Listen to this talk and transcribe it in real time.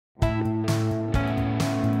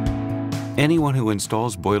Anyone who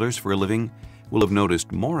installs boilers for a living will have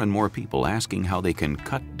noticed more and more people asking how they can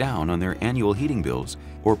cut down on their annual heating bills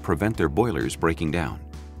or prevent their boilers breaking down.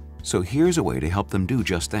 So here's a way to help them do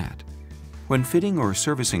just that. When fitting or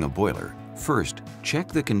servicing a boiler, first check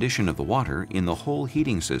the condition of the water in the whole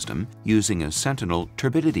heating system using a Sentinel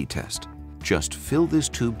turbidity test. Just fill this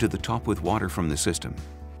tube to the top with water from the system.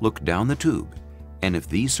 Look down the tube, and if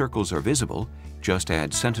these circles are visible, just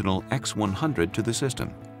add Sentinel X100 to the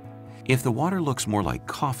system. If the water looks more like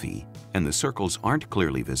coffee and the circles aren't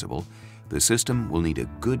clearly visible, the system will need a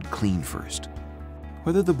good clean first.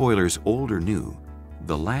 Whether the boiler's old or new,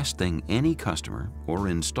 the last thing any customer or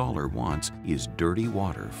installer wants is dirty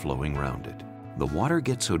water flowing around it. The water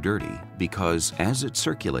gets so dirty because as it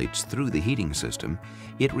circulates through the heating system,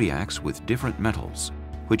 it reacts with different metals,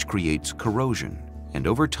 which creates corrosion and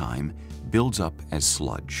over time builds up as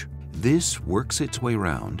sludge. This works its way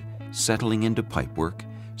around, settling into pipework,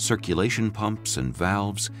 circulation pumps and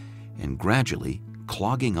valves, and gradually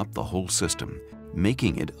clogging up the whole system,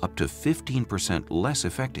 making it up to 15% less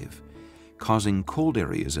effective, causing cold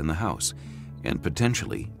areas in the house and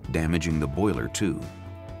potentially damaging the boiler too.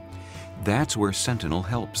 That's where Sentinel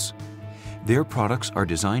helps. Their products are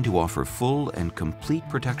designed to offer full and complete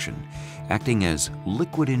protection, acting as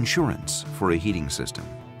liquid insurance for a heating system.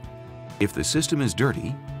 If the system is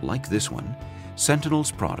dirty, like this one,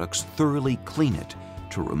 Sentinel's products thoroughly clean it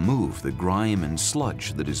to remove the grime and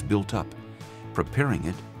sludge that is built up, preparing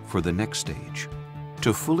it for the next stage.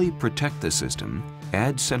 To fully protect the system,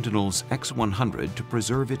 add Sentinel's X100 to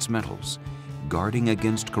preserve its metals, guarding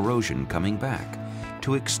against corrosion coming back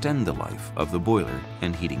to extend the life of the boiler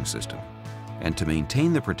and heating system. And to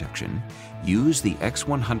maintain the protection, use the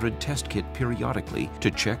X100 test kit periodically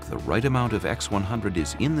to check the right amount of X100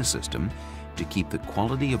 is in the system to keep the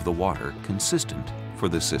quality of the water consistent for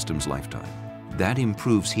the system's lifetime. That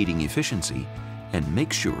improves heating efficiency and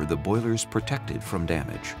makes sure the boiler's protected from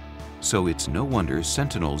damage. So it's no wonder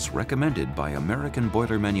Sentinel's recommended by American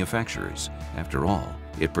boiler manufacturers. After all,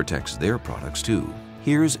 it protects their products too.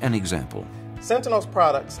 Here's an example. Sentinel's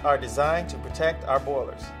products are designed to protect our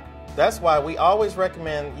boilers. That's why we always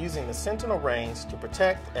recommend using the Sentinel range to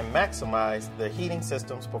protect and maximize the heating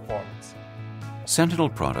system's performance. Sentinel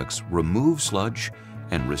products remove sludge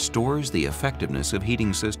and restores the effectiveness of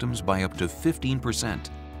heating systems by up to 15%,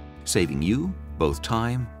 saving you both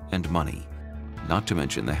time and money, not to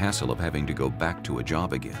mention the hassle of having to go back to a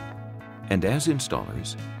job again. And as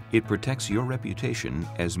installers, it protects your reputation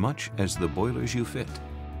as much as the boilers you fit,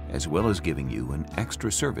 as well as giving you an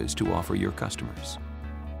extra service to offer your customers.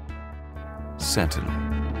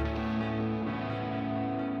 Sentinel.